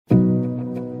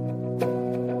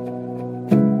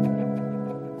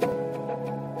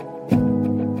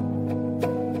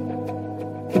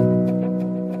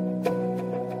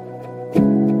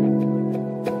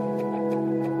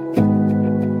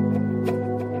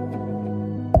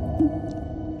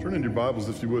Turn in your Bibles,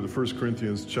 if you would, to 1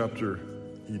 Corinthians chapter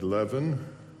 11.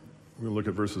 We're going to look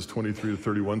at verses 23 to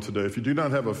 31 today. If you do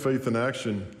not have a faith in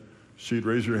action sheet,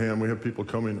 raise your hand. We have people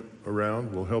coming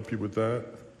around. We'll help you with that.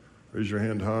 Raise your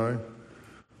hand high.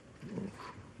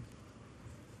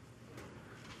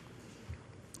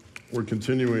 We're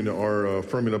continuing our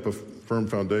Firming Up a Firm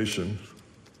Foundation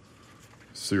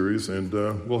series, and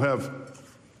we'll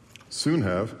soon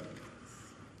have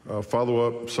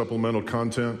follow-up supplemental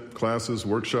content, classes,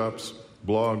 workshops,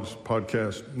 blogs,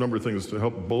 podcasts, a number of things to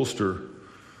help bolster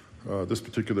this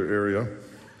particular area.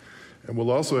 And we'll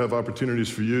also have opportunities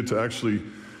for you to actually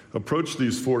approach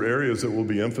these four areas that we'll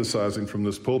be emphasizing from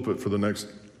this pulpit for the next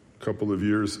couple of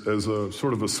years as a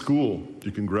sort of a school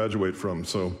you can graduate from.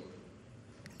 So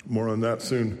more on that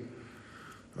soon.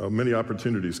 Many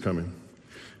opportunities coming.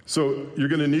 So you're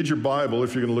going to need your Bible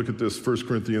if you're going to look at this 1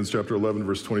 Corinthians chapter 11,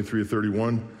 verse 23 to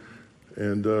 31.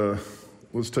 And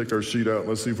let's take our sheet out and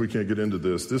let's see if we can't get into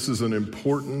this. This is an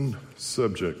important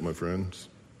subject, my friends.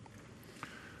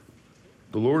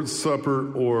 The Lord's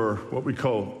Supper, or what we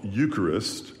call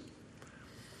Eucharist,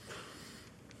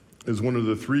 is one of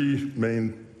the three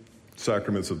main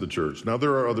sacraments of the church. Now,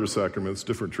 there are other sacraments,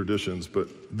 different traditions, but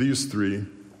these three,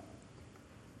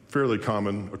 fairly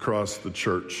common across the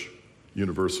church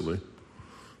universally.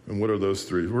 And what are those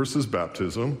three? First is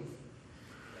baptism.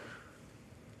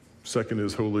 Second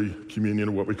is Holy Communion,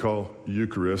 or what we call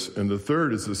Eucharist. And the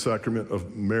third is the sacrament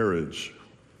of marriage.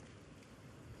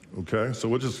 Okay, so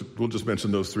we'll just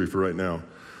mention those three for right now.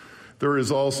 There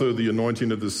is also the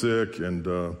anointing of the sick and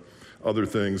other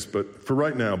things, but for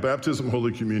right now, baptism,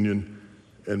 Holy Communion,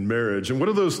 and marriage. And what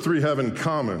do those three have in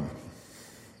common?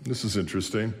 This is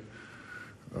interesting.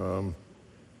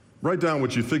 Write down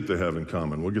what you think they have in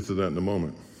common. We'll get to that in a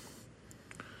moment.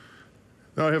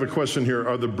 Now I have a question here.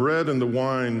 Are the bread and the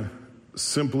wine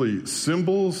simply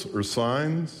symbols or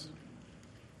signs?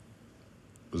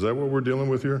 Is that what we're dealing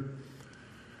with here?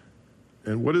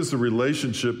 And what is the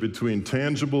relationship between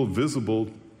tangible, visible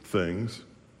things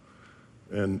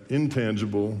and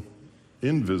intangible,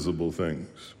 invisible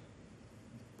things?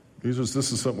 This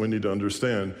is something we need to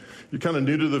understand. You're kind of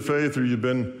new to the faith, or you've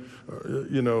been,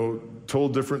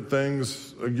 told different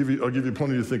things. I'll give you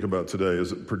plenty to think about today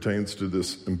as it pertains to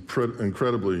this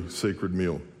incredibly sacred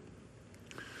meal.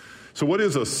 So what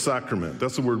is a sacrament?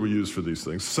 That's the word we use for these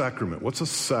things. Sacrament. What's a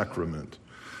sacrament?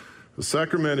 A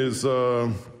sacrament is,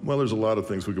 there's a lot of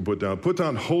things we could put down. Put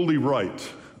down holy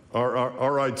rite,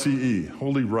 R-I-T-E,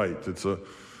 holy rite. It's a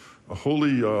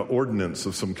holy ordinance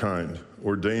of some kind,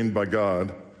 ordained by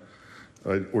God,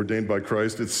 ordained by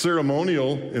Christ. It's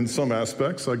ceremonial in some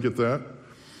aspects, I get that.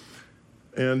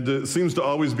 And it seems to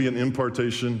always be an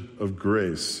impartation of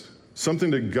grace,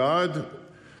 something that God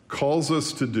calls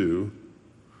us to do,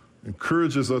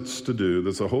 encourages us to do.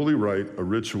 That's a holy rite, a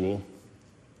ritual.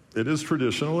 It is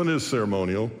traditional and it is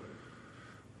ceremonial,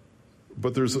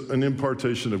 but there's an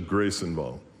impartation of grace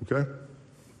involved, okay?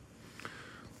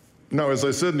 Now, as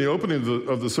I said in the opening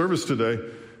of the service today,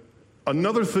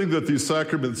 another thing that these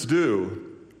sacraments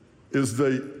do is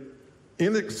they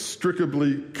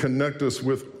inextricably connect us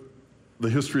with the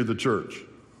history of the church.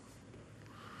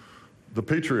 The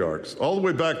patriarchs, all the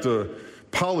way back to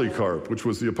Polycarp, which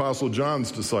was the Apostle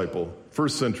John's disciple,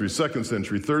 1st century, 2nd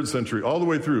century, 3rd century, all the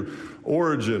way through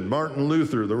Origen, Martin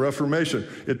Luther, the Reformation.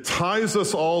 It ties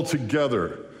us all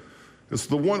together. It's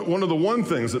one of the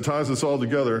things that ties us all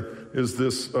together is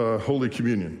this Holy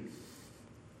Communion.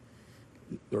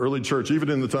 The early church,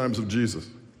 even in the times of Jesus.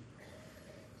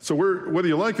 So whether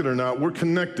you like it or not, we're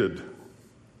connected.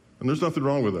 And there's nothing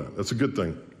wrong with that. That's a good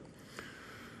thing.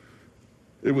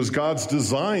 It was God's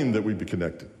design that we be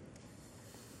connected.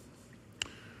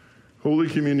 Holy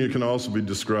Communion can also be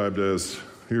described as,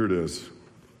 here it is,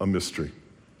 a mystery.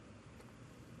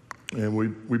 And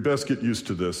we best get used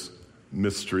to this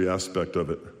mystery aspect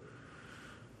of it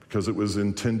because it was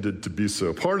intended to be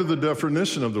so. Part of the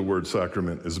definition of the word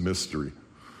sacrament is mystery.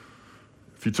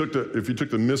 If you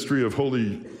took the mystery of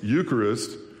Holy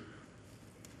Eucharist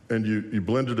and you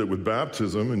blended it with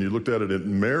baptism and you looked at it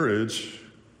in marriage,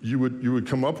 you would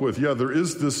come up with, there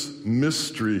is this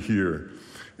mystery here.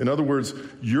 In other words,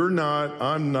 you're not,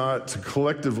 I'm not,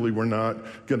 collectively we're not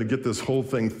going to get this whole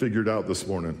thing figured out this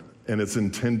morning. And it's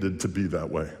intended to be that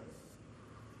way.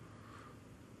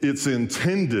 It's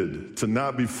intended to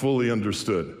not be fully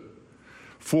understood.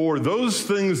 For those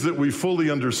things that we fully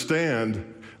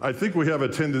understand, I think we have a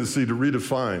tendency to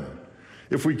redefine.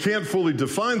 If we can't fully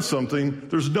define something,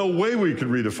 there's no way we can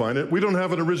redefine it. We don't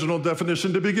have an original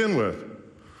definition to begin with.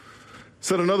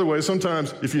 Said another way,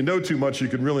 sometimes if you know too much, you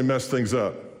can really mess things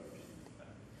up.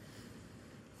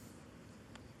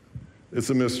 It's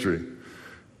a mystery.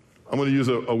 I'm going to use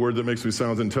a word that makes me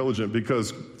sound intelligent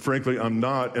because, frankly, I'm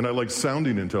not, and I like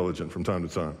sounding intelligent from time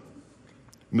to time.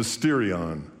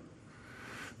 Mysterion.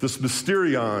 This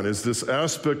mysterion is this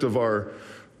aspect of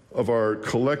our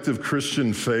collective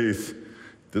Christian faith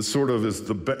that sort of is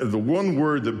the one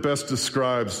word that best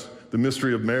describes the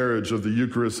mystery of marriage, of the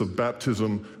Eucharist, of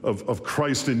baptism, of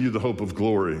Christ in you, the hope of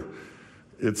glory.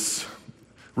 It's,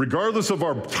 regardless of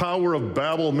our Tower of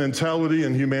Babel mentality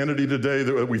in humanity today,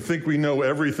 that we think we know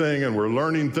everything and we're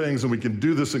learning things and we can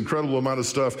do this incredible amount of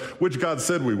stuff, which God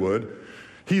said we would,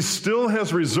 he still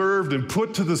has reserved and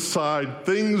put to the side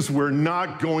things we're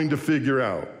not going to figure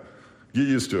out. Get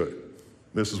used to it.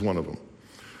 This is one of them.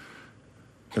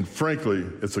 And frankly,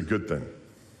 it's a good thing.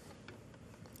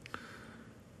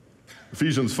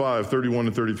 Ephesians 5, 31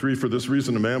 and 33, for this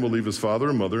reason a man will leave his father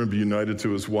and mother and be united to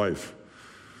his wife.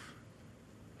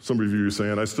 Some of you are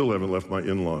saying, I still haven't left my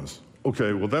in-laws.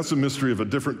 Okay, well, that's a mystery of a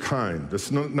different kind.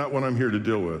 That's not what I'm here to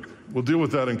deal with. We'll deal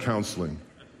with that in counseling.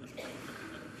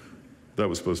 That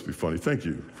was supposed to be funny. Thank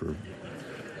you for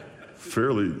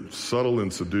fairly subtle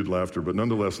and subdued laughter, but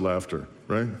nonetheless laughter,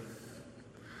 right?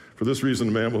 For this reason,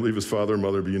 a man will leave his father and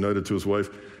mother, be united to his wife,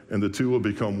 and the two will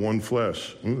become one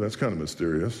flesh. Ooh, that's kind of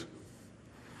mysterious.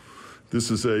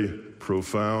 This is a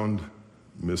profound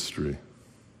mystery.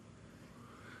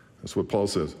 That's what Paul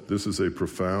says. This is a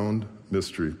profound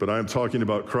mystery. But I am talking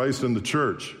about Christ and the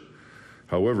church.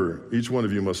 However, each one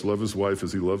of you must love his wife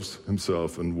as he loves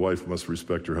himself, and wife must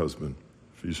respect her husband.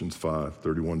 Ephesians 5,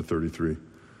 31 to 33.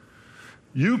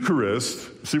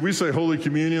 Eucharist, see, we say Holy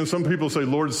Communion. Some people say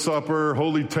Lord's Supper,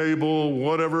 Holy Table,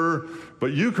 whatever.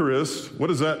 But Eucharist, what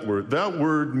is that word? That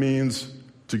word means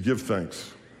to give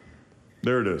thanks.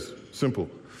 There it is. Simple.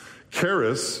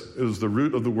 Charis is the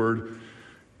root of the word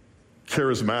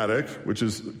charismatic, which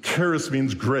is, charis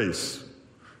means grace.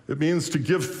 It means to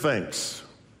give thanks.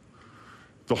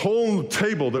 The whole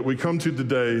table that we come to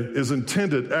today is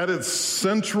intended at its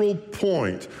central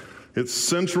point, its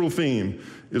central theme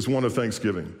is one of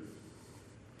thanksgiving.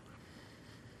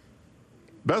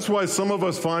 That's why some of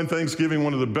us find Thanksgiving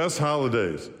one of the best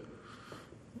holidays.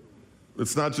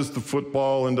 It's not just the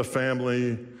football and the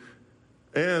family.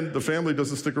 And the family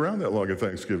doesn't stick around that long at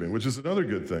Thanksgiving, which is another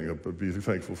good thing to be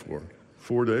thankful for.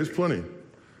 4 days, plenty.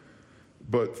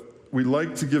 But we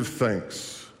like to give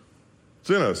thanks. It's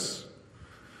in us.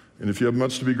 And if you have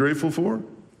much to be grateful for,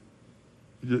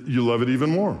 you love it even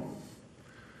more.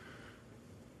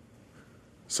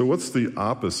 So what's the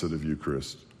opposite of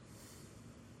Eucharist?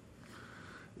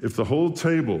 If the whole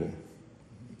table,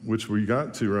 which we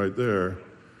got to right there,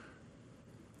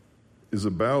 is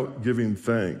about giving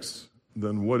thanks,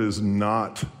 then what is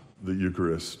not the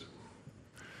Eucharist?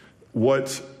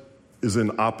 What is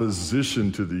in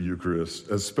opposition to the Eucharist,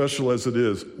 as special as it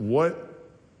is? What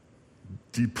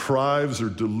deprives or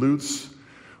dilutes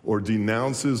or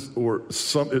denounces or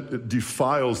it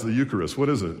defiles the Eucharist? What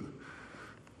is it?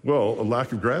 Well, a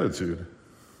lack of gratitude.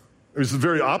 It's the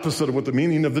very opposite of what the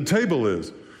meaning of the table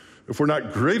is. If we're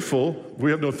not grateful,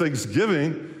 we have no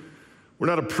thanksgiving, we're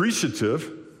not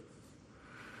appreciative.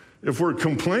 If we're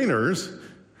complainers,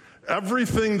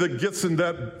 everything that gets in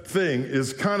that thing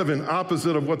is kind of an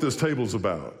opposite of what this table's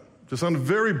about. Just on a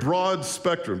very broad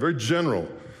spectrum, very general,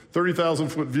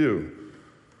 30,000-foot view.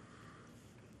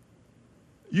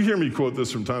 You hear me quote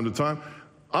this from time to time.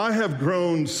 I have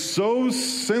grown so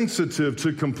sensitive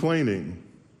to complaining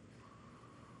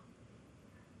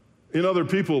in other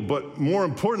people, but more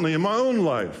importantly, in my own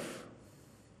life.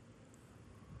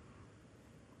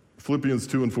 Philippians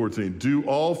 2 and 14, do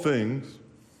all things.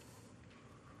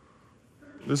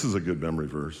 This is a good memory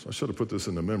verse. I should have put this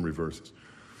in the memory verses.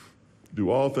 Do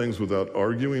all things without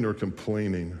arguing or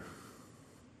complaining,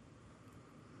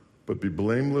 but be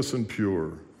blameless and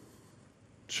pure,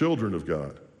 children of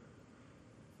God,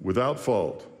 without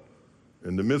fault,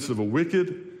 in the midst of a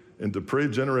wicked and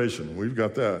depraved generation. We've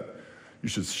got that. You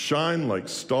should shine like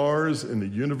stars in the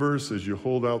universe as you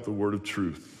hold out the word of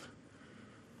truth.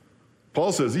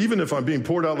 Paul says, even if I'm being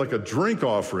poured out like a drink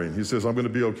offering, he says, I'm going to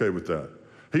be okay with that.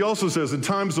 He also says, in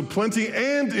times of plenty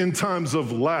and in times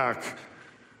of lack,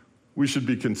 we should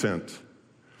be content.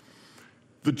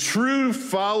 The true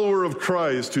follower of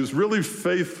Christ, who's really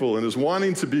faithful and is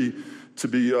wanting to be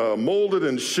molded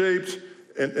and shaped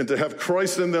and to have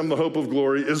Christ in them, the hope of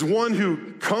glory, is one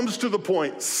who comes to the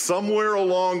point somewhere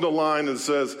along the line and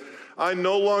says, I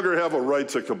no longer have a right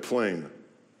to complain.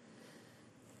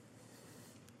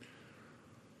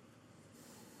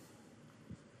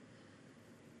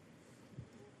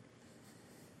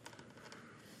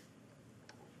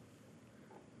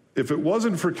 If it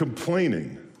wasn't for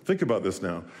complaining, think about this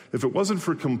now. If it wasn't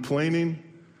for complaining,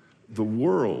 the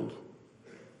world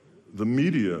the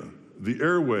media, the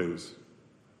airwaves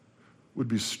would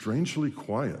be strangely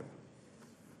quiet.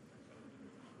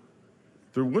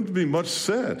 There wouldn't be much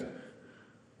said,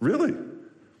 really.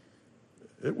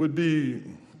 It would be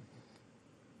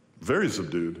very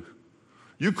subdued.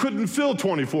 You couldn't fill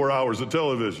 24 hours of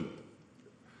television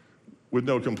with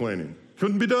no complaining.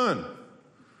 Couldn't be done.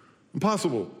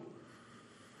 Impossible.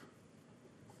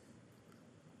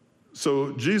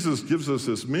 So Jesus gives us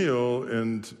this meal,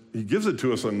 and he gives it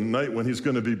to us on the night when he's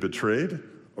going to be betrayed,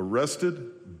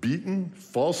 arrested, beaten,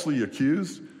 falsely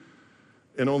accused,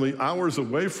 and only hours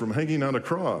away from hanging on a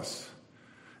cross.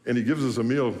 And he gives us a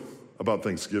meal about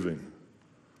Thanksgiving.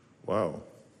 Wow.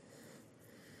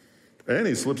 And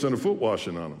he slips in a foot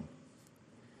washing on him.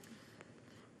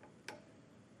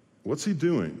 What's he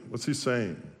doing? What's he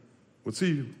saying? What's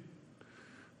he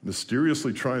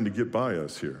mysteriously trying to get by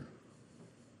us here?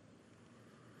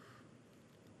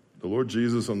 The Lord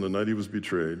Jesus, on the night he was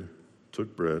betrayed,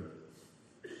 took bread,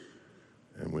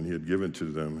 and when he had given to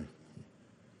them,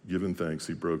 given thanks,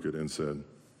 he broke it and said,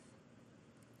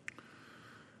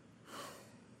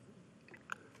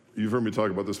 you've heard me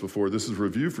talk about this before. This is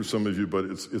review for some of you, but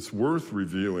it's worth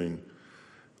reviewing.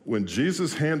 When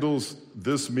Jesus handles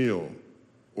this meal,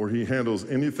 or he handles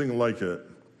anything like it,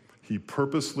 he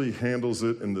purposely handles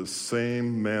it in the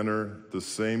same manner, the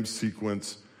same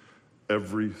sequence,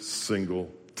 every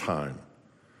single time.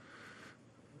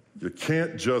 You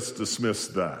can't just dismiss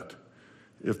that.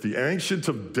 If the Ancient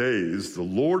of Days, the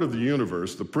Lord of the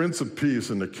universe, the Prince of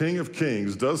Peace, and the King of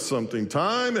Kings does something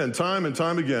time and time and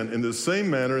time again in the same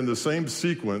manner, in the same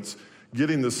sequence,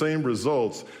 getting the same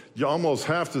results, you almost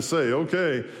have to say,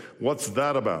 okay, what's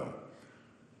that about?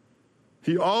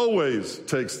 He always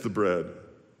takes the bread.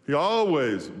 He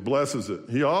always blesses it.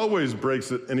 He always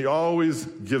breaks it, and he always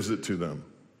gives it to them.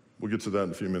 We'll get to that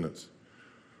in a few minutes.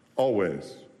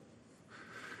 Always.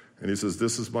 And he says,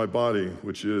 this is my body,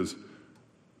 which is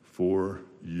for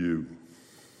you.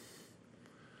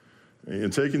 And in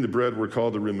taking the bread, we're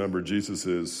called to remember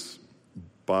Jesus'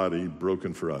 body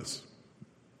broken for us.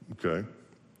 Okay?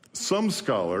 Some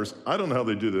scholars, I don't know how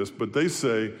they do this, but they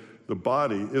say the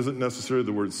body isn't necessarily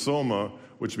the word soma,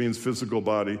 which means physical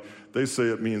body. They say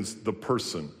it means the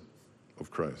person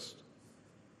of Christ.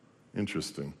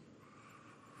 Interesting.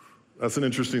 That's an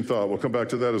interesting thought. We'll come back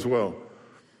to that as well.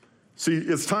 See,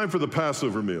 it's time for the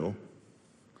Passover meal,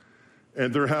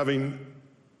 and they're having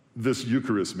this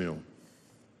Eucharist meal.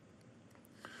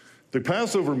 The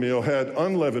Passover meal had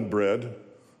unleavened bread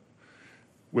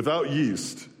without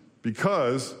yeast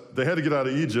because they had to get out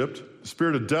of Egypt. The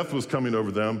spirit of death was coming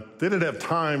over them. They didn't have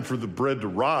time for the bread to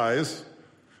rise.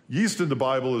 Yeast in the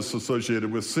Bible is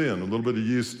associated with sin. A little bit of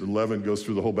yeast and leaven goes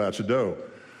through the whole batch of dough.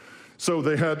 So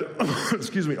they had,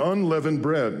 unleavened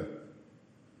bread.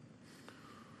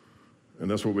 And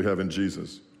that's what we have in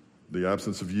Jesus. The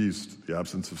absence of yeast, the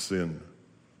absence of sin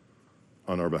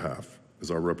on our behalf as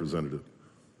our representative.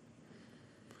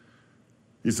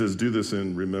 He says, do this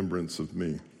in remembrance of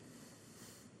me.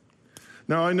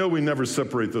 Now, I know we never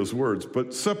separate those words,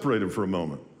 but separate them for a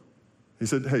moment. He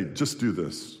said, hey, just do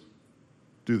this.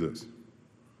 Do this.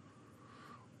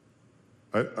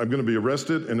 I'm going to be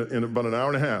arrested in about an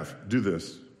hour and a half. Do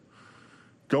this.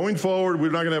 Going forward,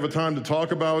 we're not going to have a time to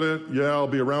talk about it. Yeah, I'll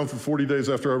be around for 40 days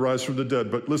after I rise from the dead.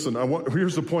 But listen,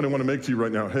 here's the point I want to make to you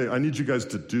right now. Hey, I need you guys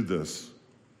to do this.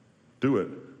 Do it.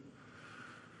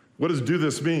 What does do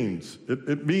this means?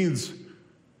 It means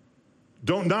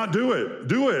don't not do it.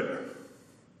 Do it.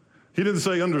 He didn't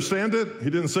say understand it. He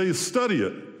didn't say study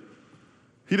it.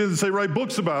 He didn't say write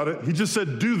books about it. He just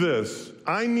said do this.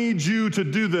 I need you to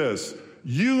do this.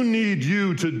 You need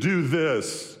you to do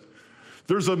this.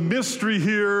 There's a mystery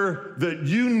here that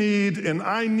you need and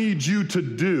I need you to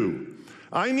do.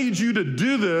 I need you to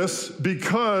do this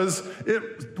because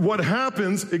what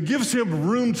happens, it gives him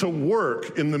room to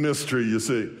work in the mystery, you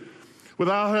see.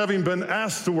 Without having been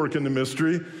asked to work in the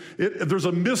mystery, there's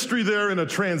a mystery there in a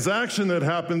transaction that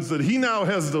happens that he now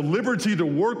has the liberty to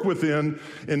work within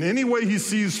in any way he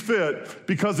sees fit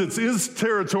because it's his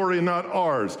territory and not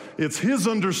ours. It's his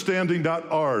understanding,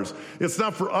 not ours. It's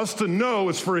not for us to know,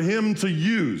 it's for him to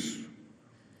use.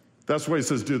 That's why he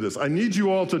says do this. I need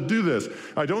you all to do this.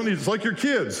 It's like your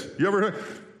kids. You ever heard?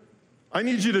 I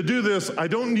need you to do this. I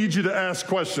don't need you to ask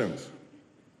questions.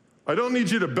 I don't need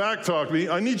you to backtalk me.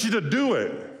 I need you to do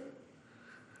it.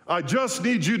 I just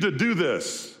need you to do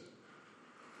this.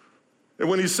 And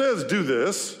when he says do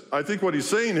this, I think what he's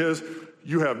saying is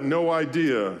you have no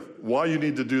idea why you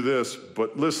need to do this,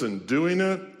 but listen, doing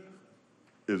it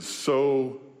is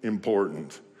so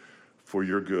important for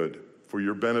your good, for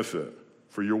your benefit,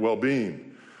 for your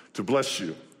well-being, to bless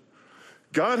you.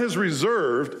 God has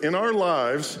reserved in our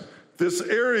lives this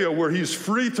area where he's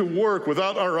free to work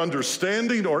without our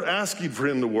understanding or asking for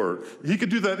him to work. He could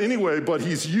do that anyway, but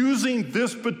he's using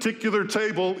this particular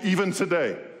table even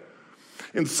today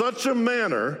in such a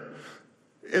manner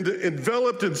and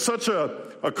enveloped in such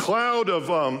a cloud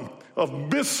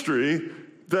of mystery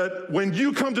that when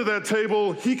you come to that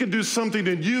table, he can do something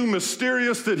in you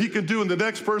mysterious that he can do in the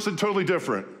next person totally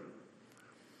different.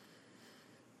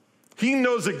 He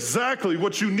knows exactly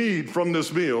what you need from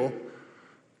this meal.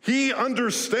 He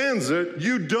understands it.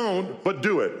 You don't, but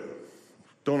do it.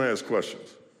 Don't ask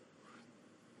questions.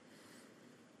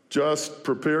 Just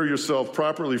prepare yourself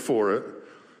properly for it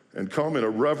and come in a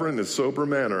reverent and sober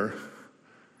manner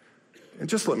and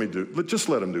just let him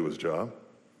do his job.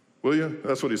 Will you?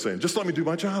 That's what he's saying. Just let me do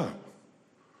my job.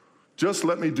 Just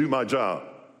let me do my job.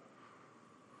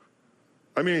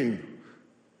 I mean,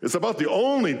 it's about the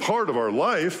only part of our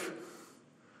life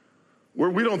where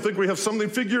we don't think we have something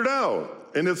figured out.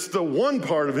 And it's the one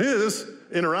part of his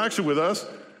interaction with us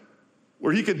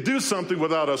where he can do something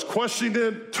without us questioning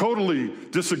it, totally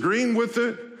disagreeing with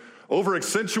it,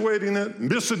 over-accentuating it,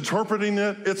 misinterpreting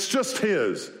it. It's just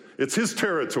his. It's his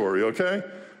territory, okay?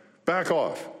 Back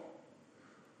off.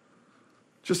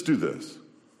 Just do this.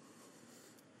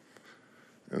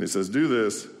 And he says, do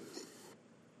this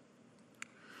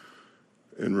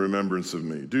in remembrance of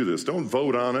me. Do this. Don't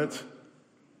vote on it.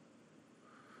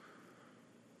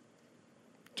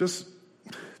 Just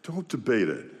don't debate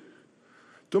it.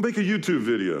 Don't make a YouTube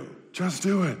video. Just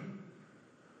do it.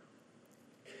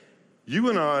 You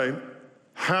and I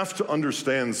have to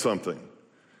understand something.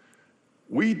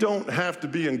 We don't have to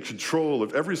be in control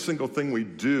of every single thing we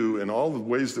do and all the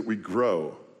ways that we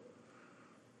grow.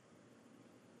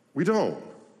 We don't.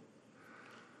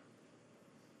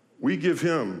 We give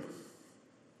him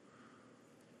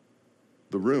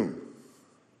the room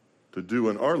to do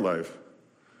in our life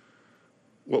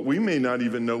what we may not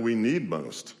even know we need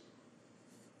most.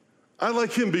 I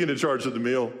like him being in charge of the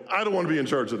meal. I don't want to be in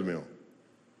charge of the meal.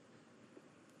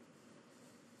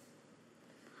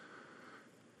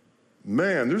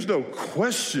 Man, there's no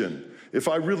question. If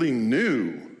I really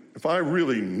knew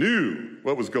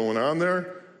what was going on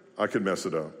there, I could mess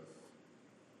it up.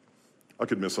 I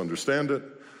could misunderstand it.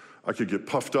 I could get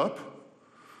puffed up.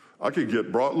 I could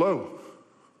get brought low.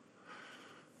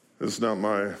 It's not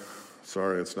my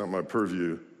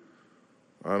purview.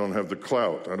 I don't have the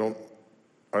clout. I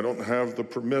don't have the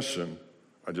permission.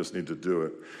 I just need to do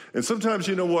it. And sometimes,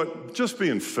 you know what? Just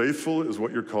being faithful is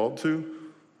what you're called to.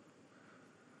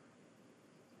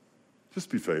 Just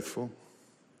be faithful.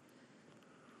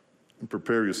 And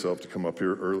prepare yourself to come up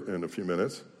here in a few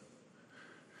minutes.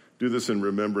 Do this in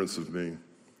remembrance of me.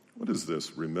 What is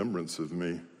this, remembrance of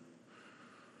me?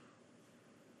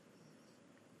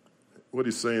 What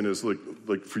he's saying is,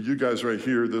 like for you guys right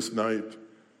here this night,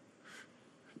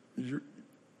 you're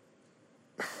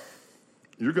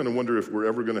going to wonder if we're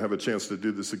ever going to have a chance to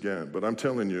do this again. But I'm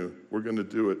telling you, we're going to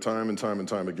do it time and time and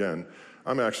time again.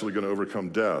 I'm actually going to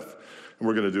overcome death. And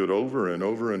we're going to do it over and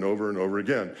over and over and over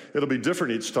again. It'll be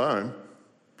different each time,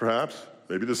 perhaps.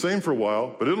 Maybe the same for a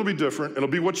while, but it'll be different. It'll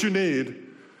be what you need.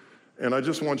 And I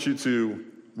just want you to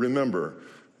remember.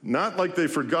 Not like they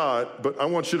forgot, but I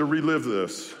want you to relive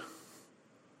this.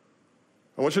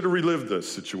 I want you to relive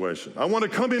this situation. I want to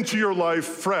come into your life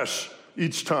fresh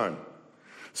each time.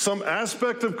 Some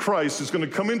aspect of Christ is going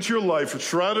to come into your life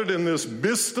shrouded in this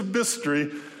mist of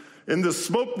mystery, in this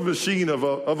smoke machine of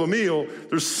a meal.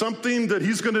 There's something that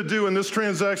he's going to do in this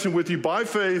transaction with you by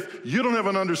faith you don't have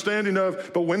an understanding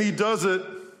of, but when he does it,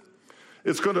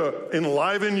 it's going to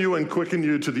enliven you and quicken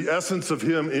you to the essence of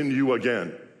him in you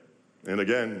again and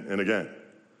again and again.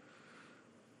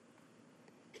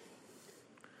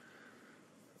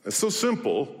 It's so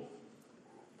simple.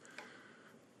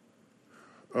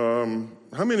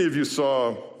 How many of you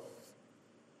saw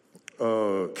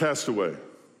Castaway?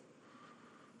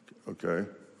 Okay.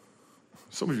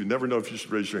 Some of you never know if you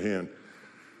should raise your hand.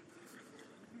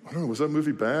 I don't know, was that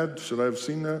movie bad? Should I have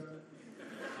seen that?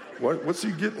 Where's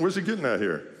he getting at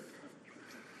here?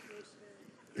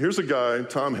 Here's a guy,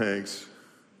 Tom Hanks.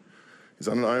 He's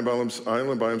on an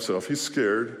island by himself. He's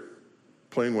scared.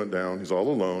 Plane went down. He's all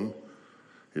alone.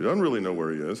 He doesn't really know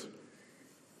where he is.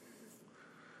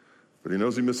 But he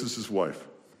knows he misses his wife.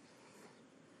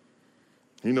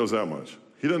 He knows that much.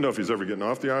 He doesn't know if he's ever getting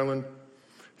off the island.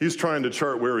 He's trying to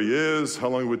chart where he is, how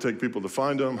long it would take people to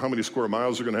find him, how many square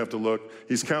miles they're going to have to look.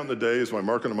 He's counting the days by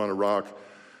marking them on a rock.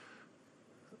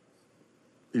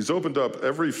 He's opened up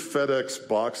every FedEx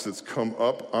box that's come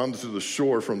up onto the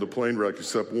shore from the plane wreck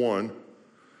except one.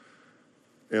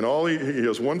 And he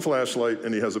has one flashlight,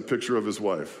 and he has a picture of his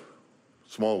wife.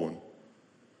 small one,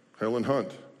 Helen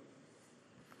Hunt.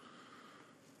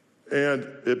 And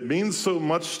it means so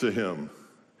much to him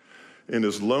in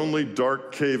his lonely,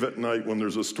 dark cave at night when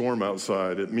there's a storm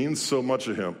outside. It means so much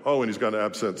to him. Oh, and he's got an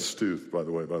abscess tooth, by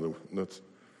the way.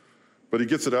 But he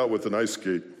gets it out with an ice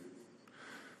skate.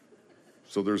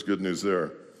 So there's good news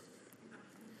there.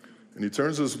 And he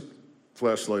turns his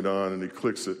flashlight on and he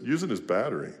clicks it using his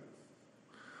battery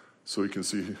so he can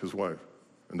see his wife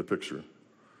in the picture.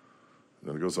 And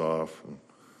then it goes off, and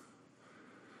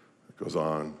it goes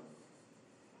on,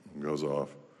 and goes off.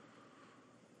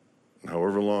 And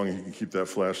however long he can keep that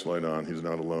flashlight on, he's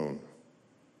not alone.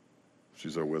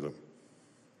 She's there with him.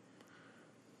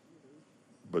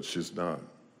 But she's not.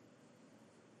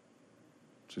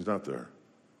 She's not there.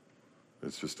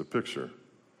 It's just a picture.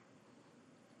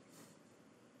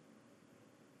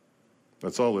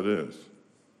 That's all it is.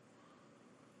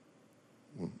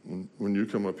 When you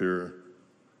come up here,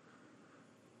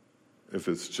 if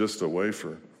it's just a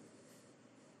wafer,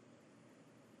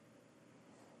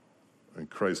 and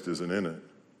Christ isn't in it,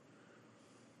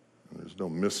 and there's no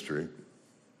mystery,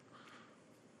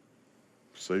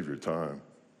 save your time.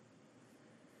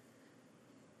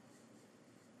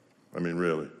 I mean,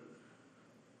 really.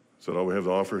 Is that all we have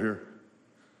to offer here?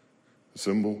 A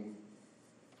symbol?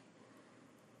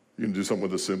 You can do something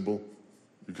with a symbol.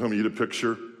 You come eat a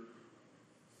picture.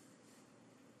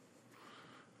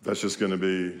 That's just going to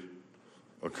be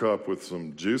a cup with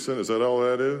some juice in it. Is that all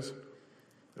that is?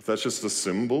 If that's just a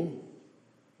symbol,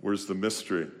 where's the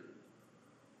mystery?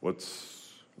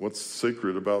 What's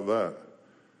sacred about that?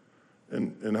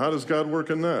 And how does God work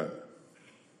in that?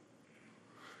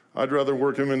 I'd rather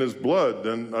work him in his blood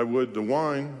than I would the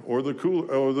wine or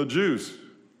the juice.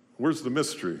 Where's the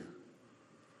mystery?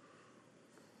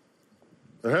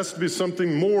 There has to be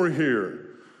something more here.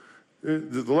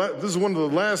 This is one of the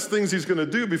last things he's going to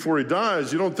do before he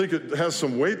dies. You don't think it has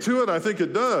some weight to it? I think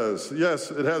it does.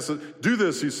 Yes, it has to. Do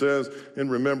this, he says, in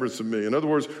remembrance of me. In other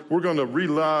words, we're going to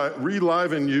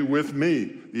reliven you with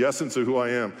me, the essence of who I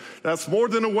am. That's more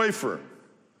than a wafer.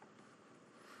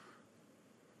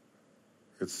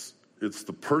 It's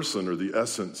the person or the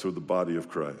essence or the body of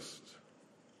Christ.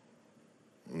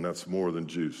 And that's more than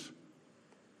juice.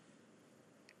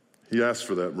 He asked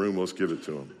for that room, let's give it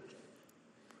to him.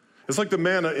 It's like the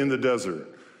manna in the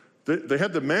desert. They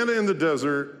had the manna in the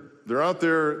desert. They're out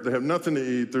there. They have nothing to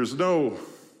eat. There's no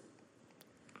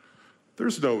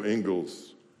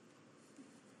Ingalls.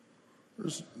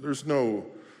 There's no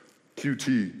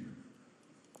QT.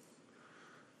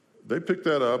 They pick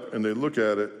that up and they look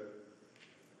at it,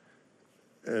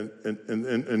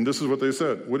 and this is what they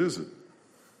said. What is it?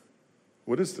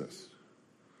 What is this?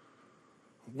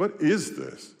 What is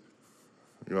this?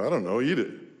 I don't know. Eat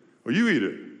it. Well, you eat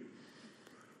it.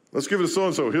 Let's give it to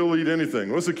so-and-so. He'll eat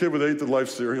anything. What's the kid with 8 Life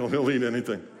cereal? He'll eat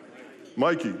anything.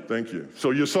 Mikey, thank you.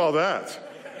 So you saw that.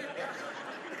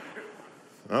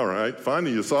 All right.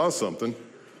 Finally, you saw something.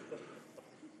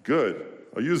 Good.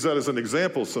 I'll use that as an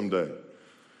example someday.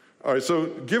 All right, so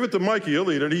give it to Mikey. He'll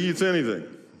eat it. He eats anything.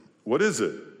 What is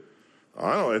it?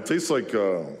 I don't know. It tastes like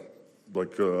I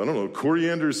don't know,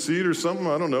 coriander seed or something.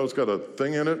 I don't know. It's got a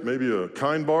thing in it, maybe a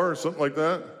Kind bar or something like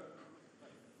that.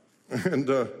 And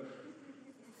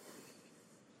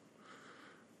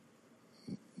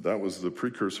that was the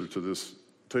precursor to this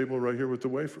table right here with the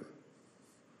wafer.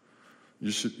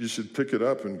 You should pick it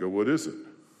up and go, what is it?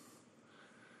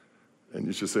 And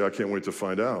you should say, I can't wait to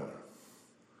find out.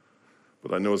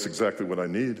 But I know it's exactly what I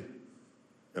need,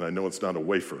 and I know it's not a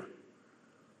wafer.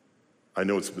 I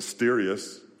know it's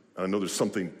mysterious. I know there's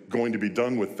something going to be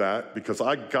done with that because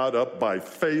I got up by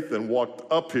faith and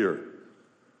walked up here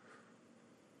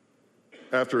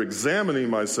after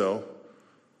examining myself,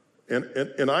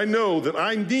 and I know that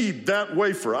I need that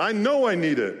wafer. I know I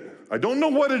need it. I don't know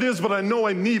what it is, but I know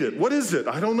I need it. What is it?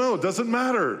 I don't know. It doesn't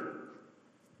matter.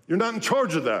 You're not in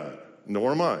charge of that,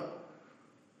 nor am I.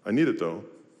 I need it, though.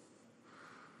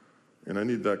 And I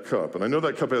need that cup. And I know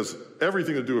that cup has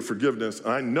everything to do with forgiveness. And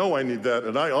I know I need that,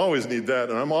 and I always need that,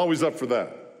 and I'm always up for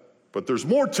that. But there's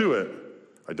more to it.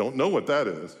 I don't know what that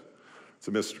is. It's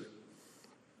a mystery.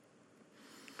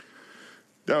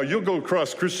 Now, you'll go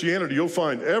across Christianity, you'll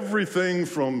find everything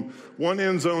from one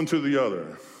end zone to the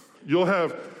other. You'll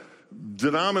have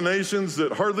denominations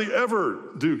that hardly ever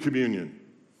do communion.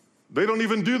 They don't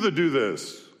even do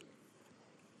this.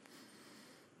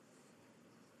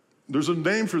 There's a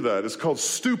name for that. It's called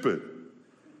stupid.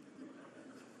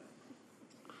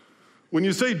 When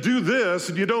you say do this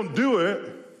and you don't do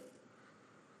it,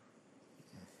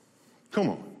 come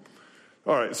on.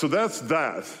 All right, so that's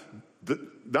that.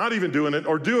 Not even doing it,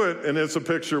 or do it and it's a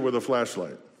picture with a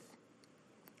flashlight.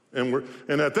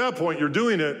 And at that point, you're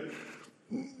doing it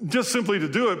just simply to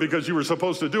do it because you were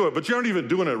supposed to do it, but you aren't even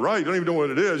doing it right. You don't even know what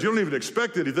it is. You don't even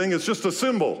expect anything. It's just a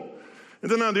symbol. And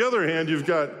then on the other hand, you've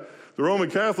got the Roman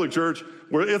Catholic Church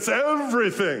where it's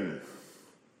everything.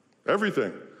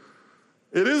 Everything.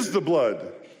 It is the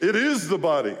blood. It is the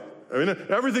body. I mean,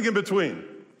 everything in between.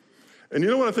 And you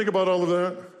know what I think about all of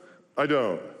that? I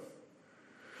don't.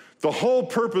 The whole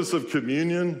purpose of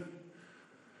communion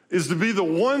is to be the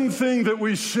one thing that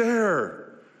we share.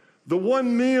 The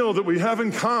one meal that we have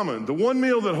in common, the one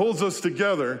meal that holds us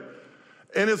together,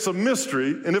 and it's a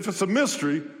mystery. And if it's a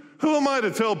mystery, who am I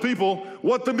to tell people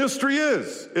what the mystery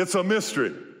is? It's a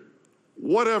mystery.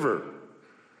 Whatever.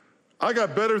 I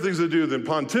got better things to do than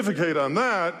pontificate on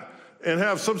that and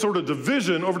have some sort of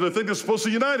division over the thing that's supposed to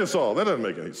unite us all. That doesn't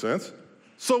make any sense.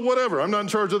 So whatever. I'm not in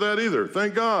charge of that either.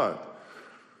 Thank God.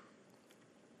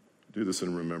 Do this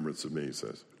in remembrance of me, he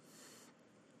says.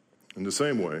 In the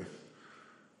same way,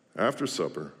 after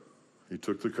supper, he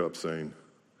took the cup, saying,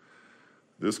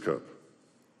 "This cup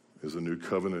is a new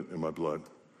covenant in my blood.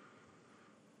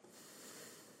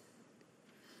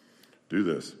 Do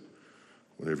this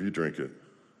whenever you drink it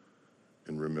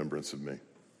in remembrance of me."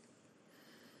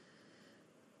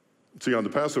 See, on the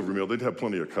Passover meal, they'd have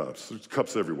plenty of cups. There's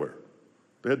cups everywhere.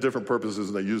 They had different purposes,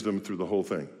 and they used them through the whole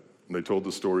thing. And they told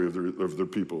the story of their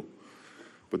people.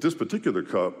 But this particular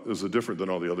cup is different than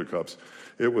all the other cups.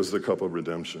 It was the cup of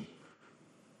redemption.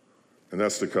 And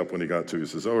that's the cup when he got to. He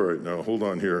says, all right, now hold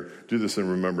on here. Do this in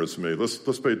remembrance of me. Let's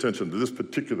pay attention to this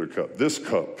particular cup. This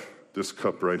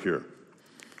cup right here.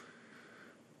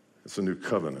 It's a new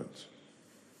covenant.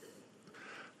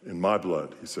 In my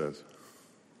blood, he says.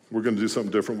 We're going to do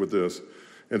something different with this.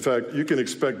 In fact, you can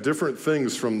expect different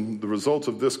things from the results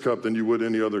of this cup than you would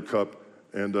any other cup.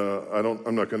 And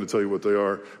I'm not going to tell you what they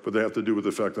are, but they have to do with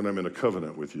the fact that I'm in a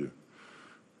covenant with you.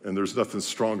 And there's nothing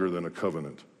stronger than a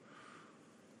covenant.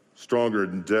 Stronger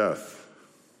than death.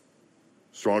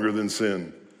 Stronger than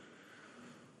sin.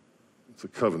 It's a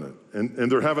covenant. And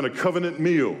they're having a covenant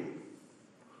meal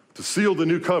to seal the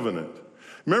new covenant.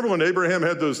 Remember when Abraham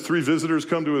had those 3 visitors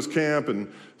come to his camp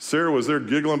and Sarah was there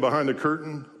giggling behind the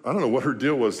curtain? I don't know what her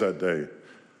deal was that day.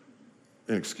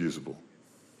 Inexcusable.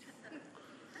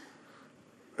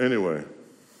 Anyway,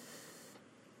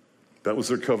 that was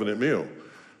their covenant meal.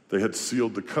 They had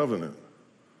sealed the covenant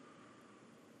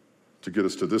to get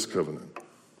us to this covenant.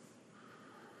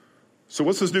 So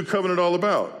what's this new covenant all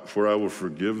about? For I will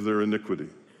forgive their iniquity.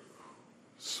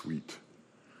 Sweet.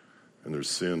 And their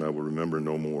sin I will remember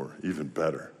no more. Even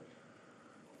better.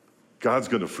 God's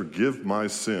going to forgive my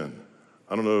sin.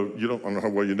 I don't know how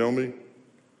well you know me.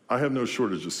 I have no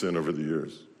shortage of sin over the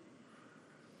years.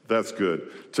 That's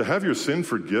good. To have your sin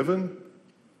forgiven,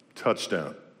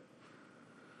 touchdown.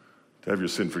 To have your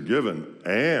sin forgiven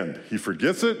and he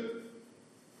forgets it,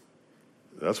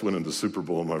 that's winning the Super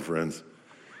Bowl, my friends.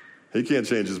 He can't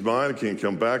change his mind. He can't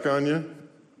come back on you.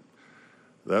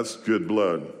 That's good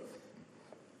blood.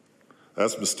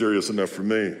 That's mysterious enough for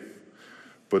me.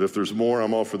 But if there's more,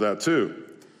 I'm all for that too.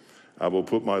 I will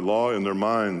put my law in their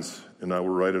minds and I will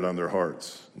write it on their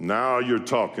hearts. Now you're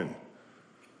talking.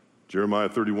 Jeremiah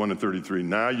 31 and 33.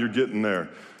 Now you're getting there.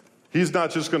 He's not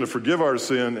just going to forgive our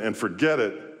sin and forget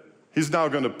it. He's now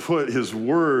going to put his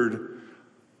word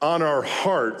on our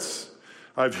hearts.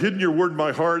 I've hidden your word in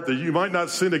my heart that you might not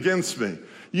sin against me.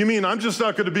 You mean I'm just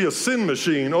not going to be a sin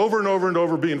machine over and over and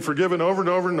over, being forgiven over and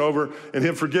over and over, and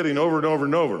him forgetting over and over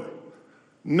and over?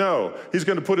 No, he's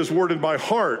going to put his word in my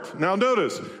heart. Now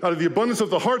notice, out of the abundance of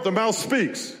the heart, the mouth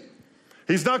speaks.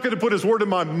 He's not going to put his word in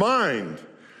my mind.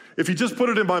 If he just put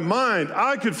it in my mind,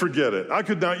 I could forget it. I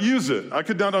could not use it. I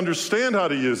could not understand how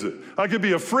to use it. I could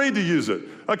be afraid to use it.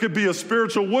 I could be a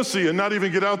spiritual wussy and not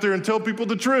even get out there and tell people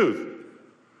the truth.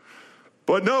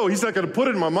 But no, he's not going to put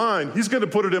it in my mind. He's going to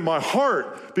put it in my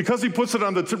heart. Because he puts it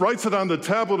writes it on the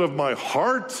tablet of my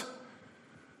heart.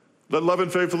 Let love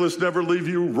and faithfulness never leave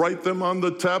you. Write them on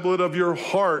the tablet of your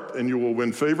heart, and you will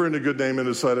win favor and a good name in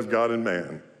the sight of God and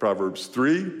man. Proverbs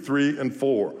 3, 3, and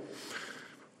 4.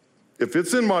 If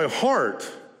it's in my heart,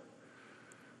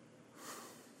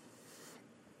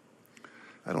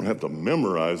 I don't have to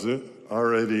memorize it. I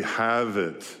already have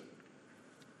it.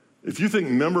 If you think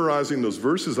memorizing those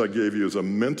verses I gave you is a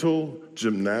mental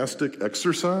gymnastic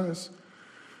exercise,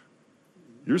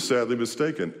 you're sadly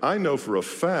mistaken. I know for a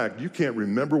fact you can't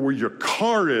remember where your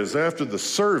car is after the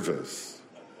service.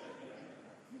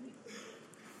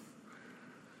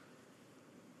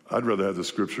 I'd rather have the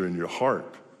scripture in your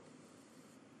heart.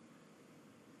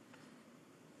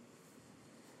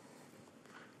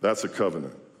 That's a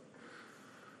covenant.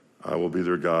 I will be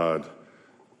their God,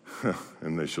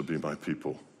 and they shall be my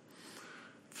people.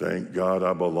 Thank God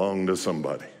I belong to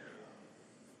somebody.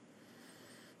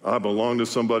 I belong to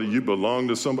somebody. You belong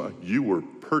to somebody. You were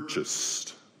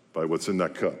purchased by what's in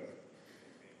that cup.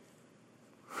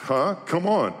 Huh? Come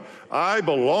on. I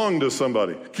belong to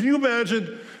somebody. Can you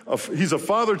imagine? He's a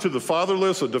father to the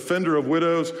fatherless, a defender of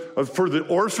widows, for the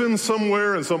orphan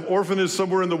somewhere in some orphanage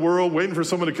somewhere in the world, waiting for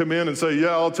someone to come in and say, yeah,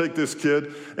 I'll take this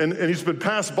kid. And he's been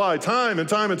passed by time and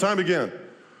time and time again.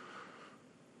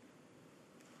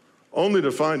 Only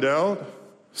to find out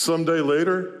someday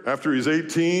later, after he's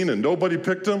 18 and nobody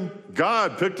picked him,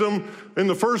 God picked him in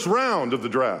the first round of the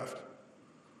draft.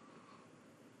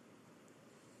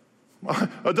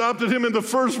 Adopted him in the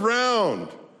first round.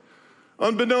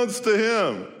 Unbeknownst to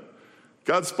him,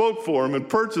 God spoke for him and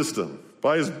purchased him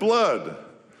by his blood.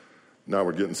 Now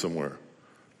we're getting somewhere.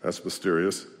 That's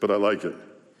mysterious, but I like it.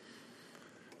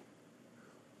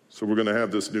 So we're going to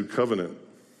have this new covenant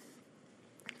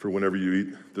for whenever you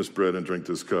eat this bread and drink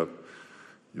this cup,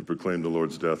 you proclaim the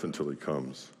Lord's death until he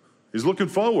comes. He's looking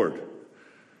forward.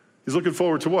 He's looking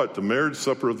forward to what? The marriage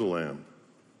supper of the Lamb.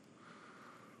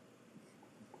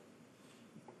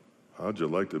 How'd you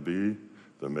like to be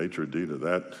the maitre d' to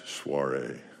that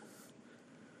soiree?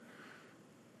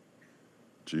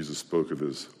 Jesus spoke of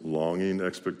his longing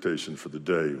expectation for the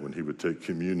day when he would take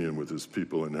communion with his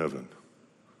people in heaven.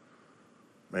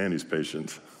 Man, he's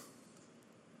patient,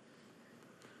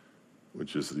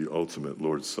 which is the ultimate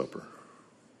Lord's Supper.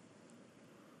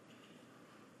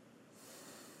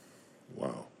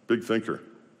 Wow, big thinker.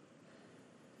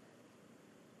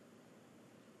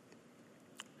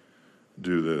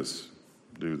 Do this,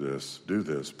 do this, do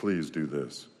this, please do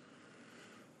this.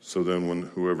 So then when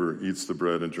whoever eats the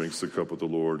bread and drinks the cup of the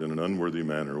Lord in an unworthy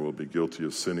manner will be guilty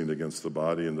of sinning against the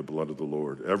body and the blood of the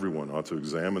Lord. Everyone ought to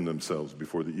examine themselves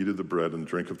before they eat of the bread and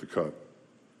drink of the cup.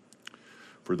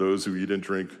 For those who eat and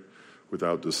drink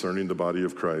without discerning the body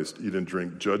of Christ, eat and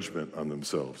drink judgment on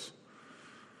themselves.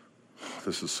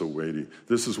 This is so weighty.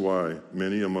 This is why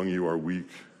many among you are weak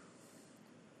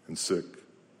and sick,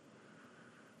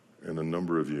 and a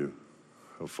number of you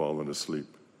have fallen asleep.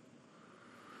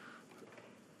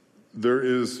 There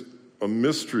is a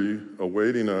mystery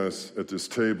awaiting us at this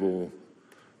table.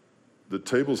 The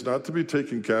table's not to be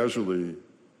taken casually.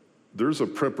 There's a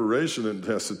preparation that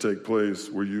has to take place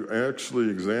where you actually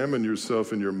examine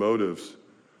yourself and your motives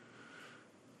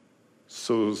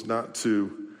so as not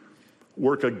to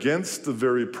work against the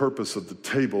very purpose of the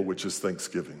table, which is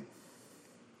thanksgiving,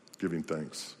 giving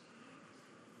thanks.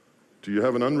 Do you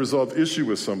have an unresolved issue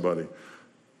with somebody?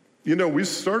 You know, we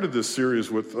started this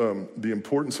series with the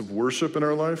importance of worship in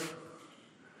our life,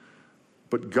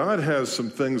 but God has some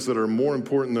things that are more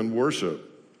important than worship.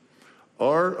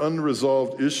 Our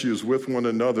unresolved issues with one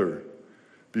another.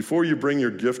 Before you bring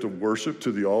your gift of worship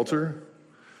to the altar,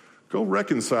 go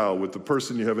reconcile with the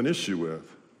person you have an issue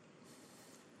with.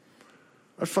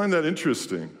 I find that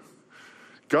interesting.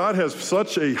 God has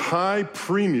such a high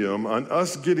premium on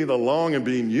us getting along and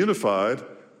being unified.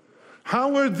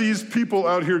 How are these people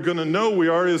out here going to know we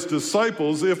are his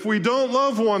disciples if we don't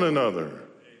love one another?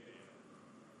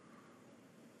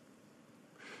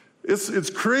 It's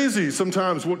crazy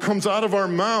sometimes what comes out of our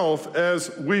mouth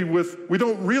as we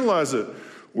don't realize it.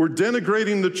 We're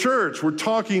denigrating the church. We're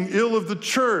talking ill of the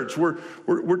church.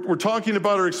 We're talking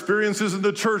about our experiences in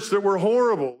the church that were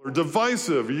horrible or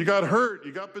divisive. Or you got hurt.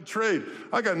 You got betrayed.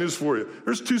 I got news for you.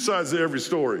 There's two sides to every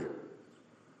story.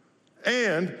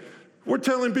 And we're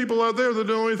telling people out there that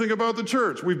don't know anything about the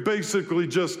church. We basically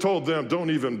just told them, don't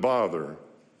even bother.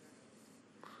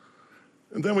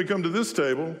 And then we come to this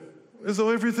table as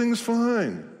though everything's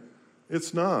fine.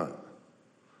 It's not.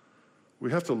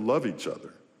 We have to love each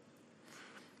other.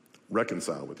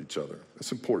 Reconcile with each other.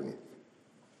 That's important.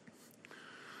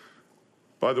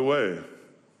 By the way,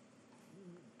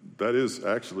 that is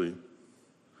actually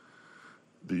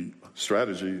the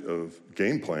strategy of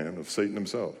game plan of Satan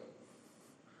himself.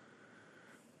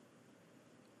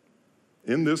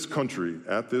 In this country,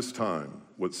 at this time,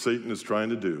 what Satan is trying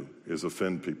to do is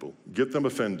offend people. Get them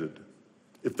offended.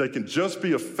 If they can just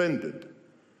be offended,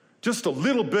 just a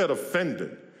little bit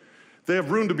offended, they have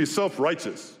room to be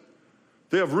self-righteous.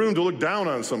 They have room to look down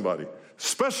on somebody,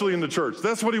 especially in the church.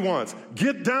 That's what he wants.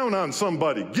 Get down on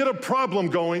somebody, get a problem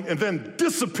going, and then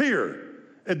disappear.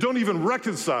 And don't even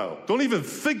reconcile. Don't even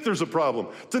think there's a problem.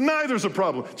 Deny there's a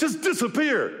problem. Just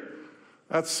disappear.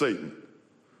 That's Satan.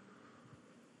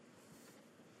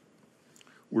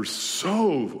 We're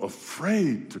so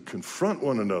afraid to confront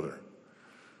one another.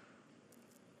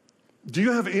 Do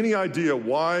you have any idea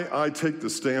why I take the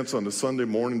stance on the Sunday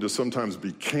morning to sometimes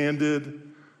be candid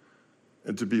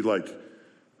and to be like,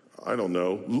 I don't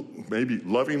know, maybe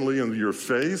lovingly in your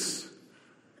face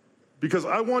Because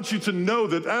I want you to know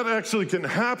that that actually can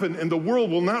happen and the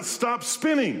world will not stop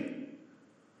spinning.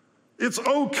 It's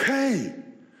okay.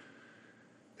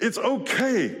 It's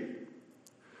okay.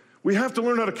 We have to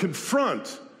learn how to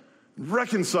confront,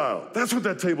 reconcile. That's what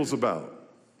that table's about.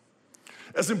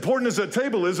 As important as that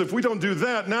table is, if we don't do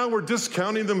that, now we're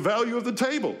discounting the value of the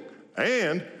table.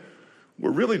 And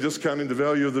we're really discounting the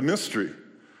value of the mystery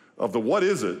of the what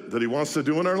is it that he wants to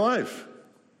do in our life.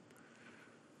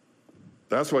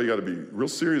 That's why you got to be real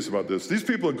serious about this. These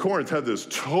people in Corinth had this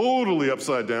totally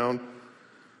upside down,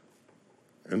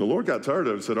 and the Lord got tired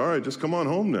of it and said, all right, just come on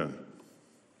home then.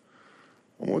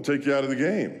 I'm going to take you out of the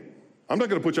game. I'm not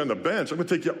going to put you on the bench. I'm going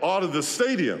to take you out of the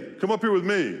stadium. Come up here with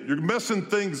me. You're messing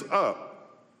things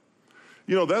up.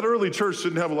 You know, that early church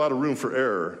didn't have a lot of room for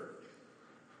error.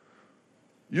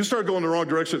 You start going the wrong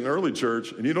direction in early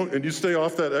church, and you stay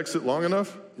off that exit long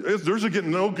enough, there's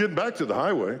no getting back to the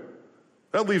highway.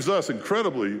 That leaves us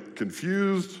incredibly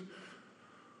confused.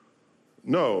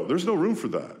 No, there's no room for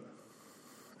that.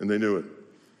 And they knew it.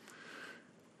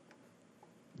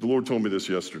 The Lord told me this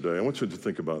yesterday. I want you to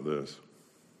think about this.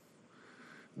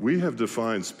 We have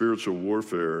defined spiritual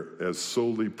warfare as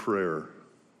solely prayer,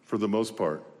 for the most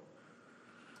part.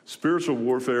 Spiritual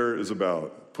warfare is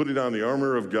about putting on the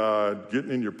armor of God,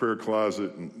 getting in your prayer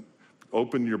closet, and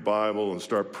open your Bible and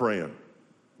start praying.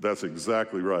 That's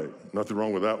exactly right. Nothing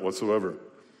wrong with that whatsoever.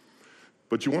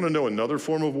 But you want to know another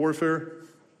form of warfare?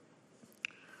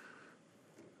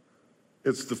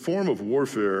 It's the form of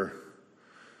warfare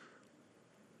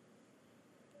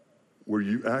where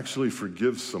you actually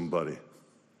forgive somebody.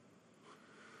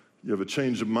 You have a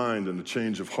change of mind and a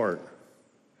change of heart.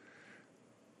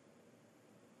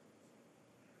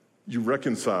 You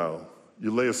reconcile.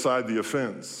 You lay aside the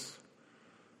offense.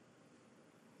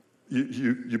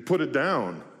 You put it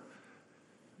down.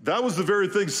 That was the very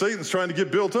thing Satan's trying to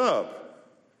get built up,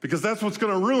 because that's what's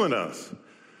going to ruin us.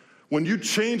 When you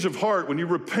change of heart, when you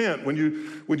repent, when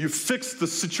you fix the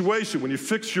situation, when you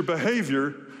fix your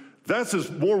behavior, that's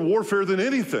more warfare than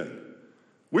anything.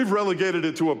 We've relegated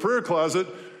it to a prayer closet,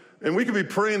 and we could be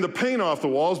praying the paint off the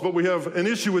walls, but we have an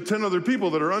issue with 10 other people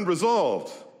that are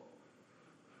unresolved.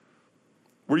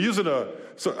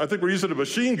 I think we're using a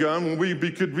machine gun when we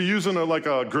could be using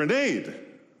a grenade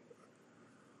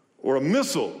or a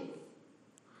missile.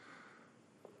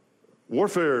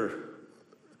 Warfare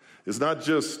is not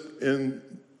just in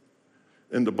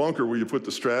the bunker where you put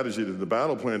the strategy to the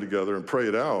battle plan together and pray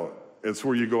it out. It's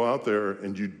where you go out there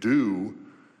and you do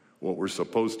what we're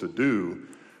supposed to do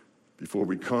before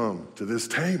we come to this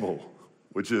table,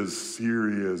 which is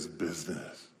serious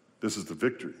business. This is the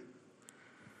victory.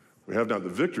 We have not the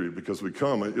victory because we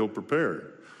come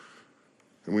ill-prepared.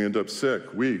 And we end up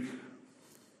sick, weak,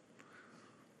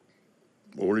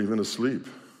 or even asleep.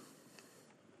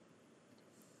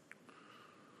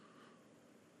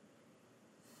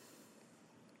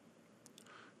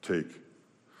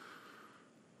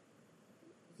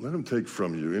 Let him take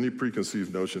from you any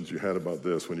preconceived notions you had about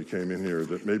this when you came in here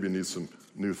that maybe needs some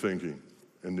new thinking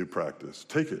and new practice.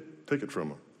 Take it from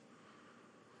him.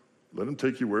 Let him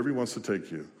take you wherever he wants to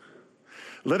take you.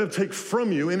 Let him take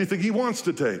from you anything he wants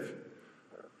to take.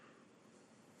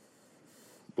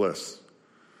 Bless.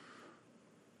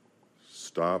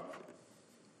 Stop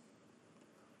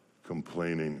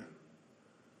complaining.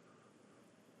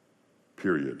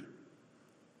 Period.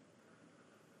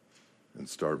 And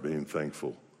start being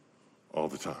thankful all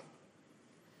the time.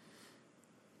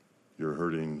 You're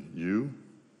hurting you,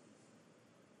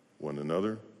 one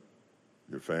another,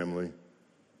 your family,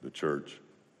 the church,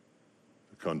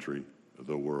 the country,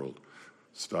 the world.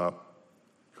 Stop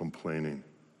complaining.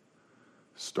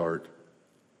 Start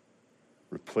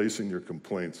replacing your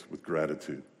complaints with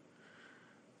gratitude.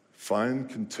 Find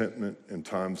contentment in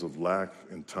times of lack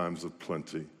and times of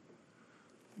plenty.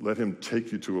 Let him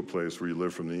take you to a place where you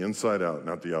live from the inside out,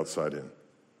 not the outside in.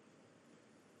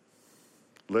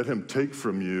 Let him take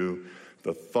from you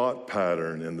the thought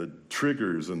pattern and the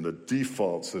triggers and the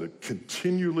defaults that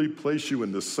continually place you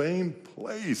in the same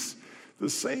place, the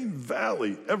same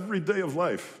valley every day of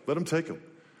life. Let him take them.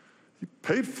 He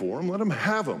paid for them. Let him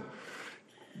have them.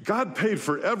 God paid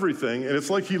for everything, and it's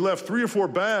like he left 3 or 4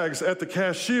 bags at the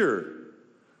cashier.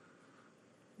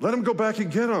 Let him go back and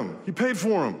get them. He paid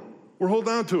for them. We're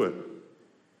holding on to it.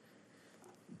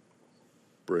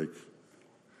 Break.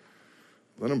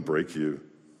 Let him break you.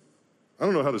 I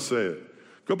don't know how to say it.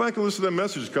 Go back and listen to that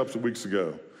message a couple of weeks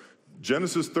ago.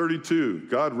 Genesis 32,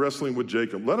 God wrestling with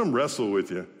Jacob. Let him wrestle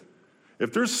with you.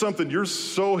 If there's something you're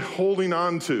so holding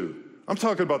on to, I'm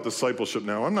talking about discipleship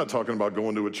now. I'm not talking about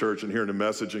going to a church and hearing a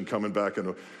message and coming back in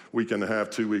a week and a half,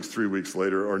 2 weeks, 3 weeks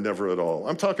later, or never at all.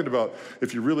 I'm talking about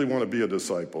if you really want to be a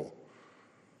disciple.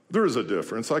 There is a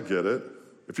difference. I get it.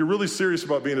 If you're really serious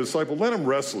about being a disciple, let him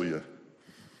wrestle you.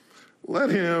 Let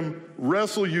him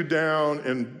wrestle you down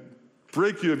and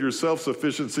break you of your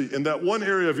self-sufficiency in that one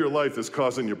area of your life that's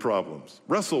causing you problems.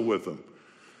 Wrestle with him.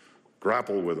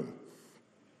 Grapple with him.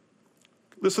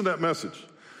 Listen to that message.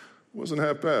 It wasn't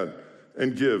half bad.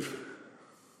 And give.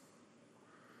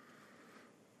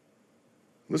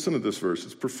 Listen to this verse.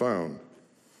 It's profound.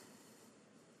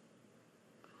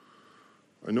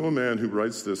 I know a man who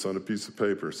writes this on a piece of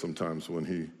paper sometimes when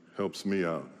he helps me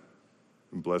out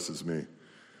and blesses me.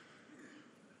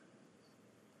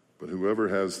 But whoever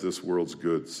has this world's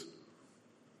goods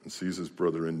and sees his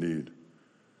brother in need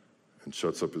and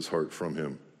shuts up his heart from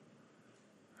him,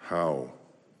 how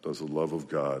does the love of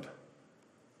God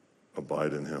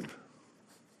abide in him?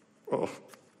 Oh.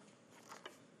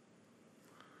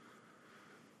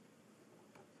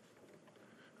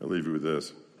 I'll leave you with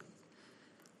this.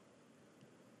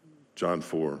 John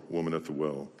 4, woman at the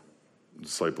well. The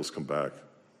disciples come back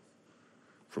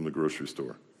from the grocery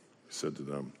store. He said to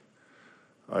them,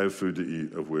 I have food to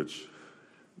eat of which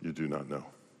you do not know.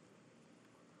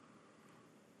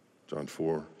 John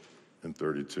 4 and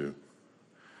 32.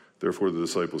 Therefore the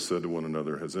disciples said to one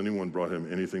another, has anyone brought him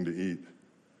anything to eat?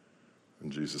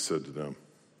 And Jesus said to them,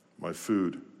 my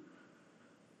food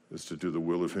is to do the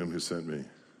will of him who sent me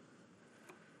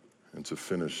and to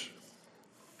finish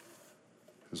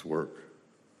his work.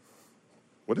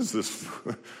 What is this?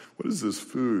 What is this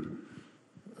food?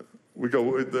 We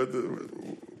go,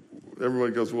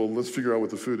 everybody goes, well, let's figure out what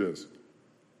the food is.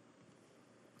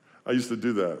 I used to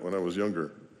do that when I was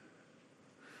younger.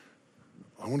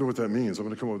 I wonder what that means. I'm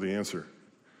going to come up with the answer.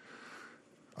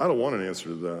 I don't want an answer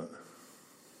to that.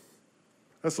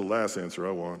 That's the last answer I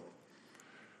want.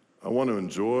 I want to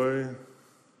enjoy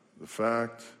the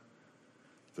fact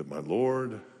that my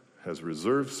Lord has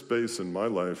reserved space in my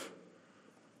life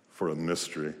for a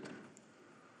mystery.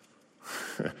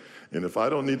 And if I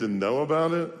don't need to know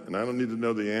about it, and I don't need to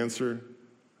know the answer,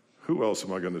 who else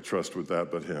am I going to trust with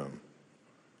that but him?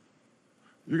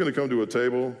 You're going to come to a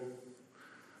table.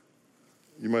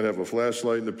 You might have a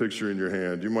flashlight and a picture in your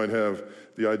hand. You might have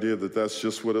the idea that that's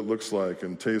just what it looks like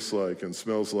and tastes like and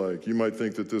smells like. You might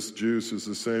think that this juice is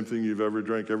the same thing you've ever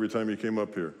drank every time you came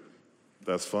up here.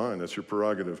 That's fine. That's your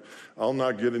prerogative. I'll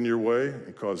not get in your way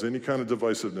and cause any kind of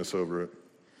divisiveness over it.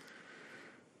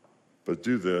 But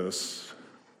do this.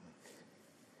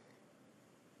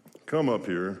 Come up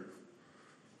here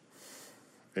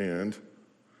and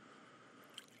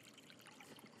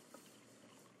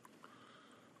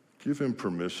give him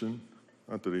permission,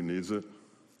 not that he needs it,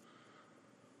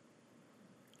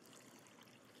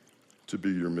 to be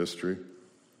your mystery,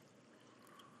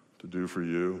 to do for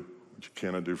you what you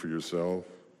cannot do for yourself.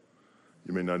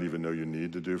 You may not even know you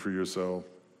need to do for yourself,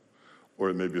 or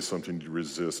it may be something you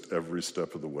resist every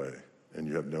step of the way, and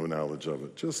you have no knowledge of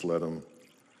it. Just let him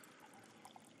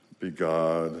be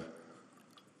God,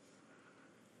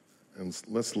 and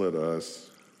let's let us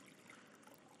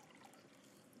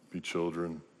be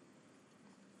children.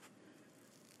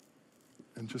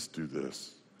 And just do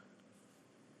this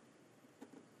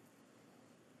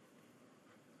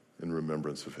in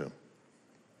remembrance of him.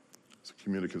 So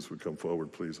communicants would come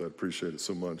forward, please. I'd appreciate it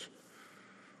so much.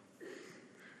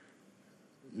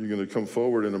 You're going to come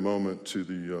forward in a moment to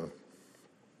the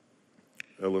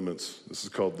elements. This is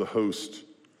called the host,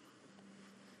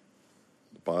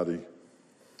 the body.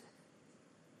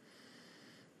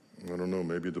 I don't know,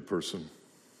 maybe the person.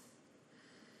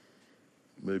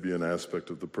 Maybe an aspect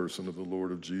of the person of the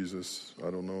Lord of Jesus. I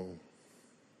don't know.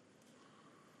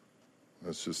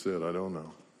 That's just it. I don't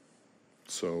know.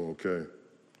 So, okay.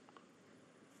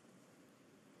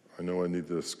 I know I need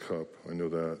this cup. I know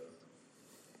that.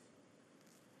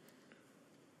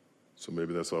 So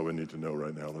maybe that's all we need to know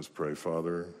right now. Let's pray.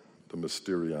 Father, the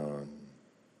mysterion.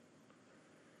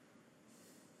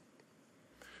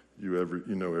 You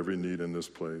know every need in this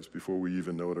place before we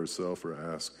even know it ourselves or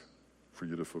ask for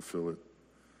you to fulfill it.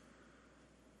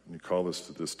 And you call us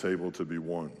to this table to be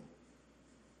one,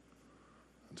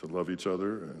 and to love each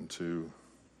other, and to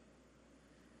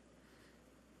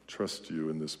trust you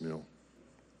in this meal.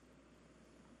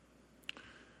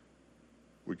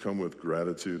 We come with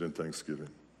gratitude and thanksgiving.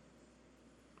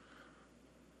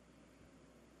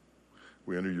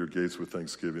 We enter your gates with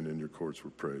thanksgiving and your courts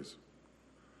with praise.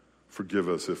 Forgive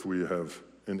us if we have,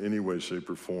 in any way, shape,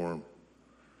 or form,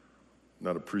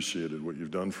 not appreciated what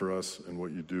you've done for us and what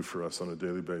you do for us on a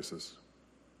daily basis.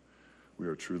 We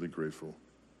are truly grateful.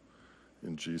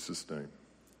 In Jesus' name,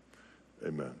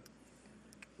 amen.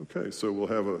 Okay, so we'll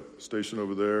have a station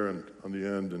over there and on the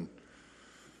end, and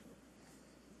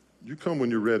you come when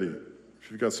you're ready.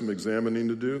 If you've got some examining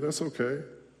to do, that's okay.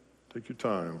 Take your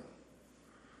time.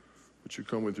 But you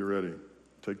come when you're ready.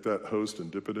 Take that host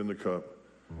and dip it in the cup.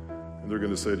 And they're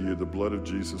going to say to you, the blood of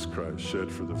Jesus Christ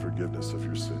shed for the forgiveness of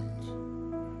your sins.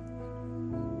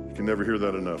 You can never hear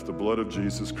that enough. The blood of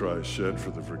Jesus Christ shed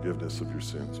for the forgiveness of your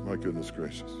sins. My goodness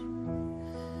gracious.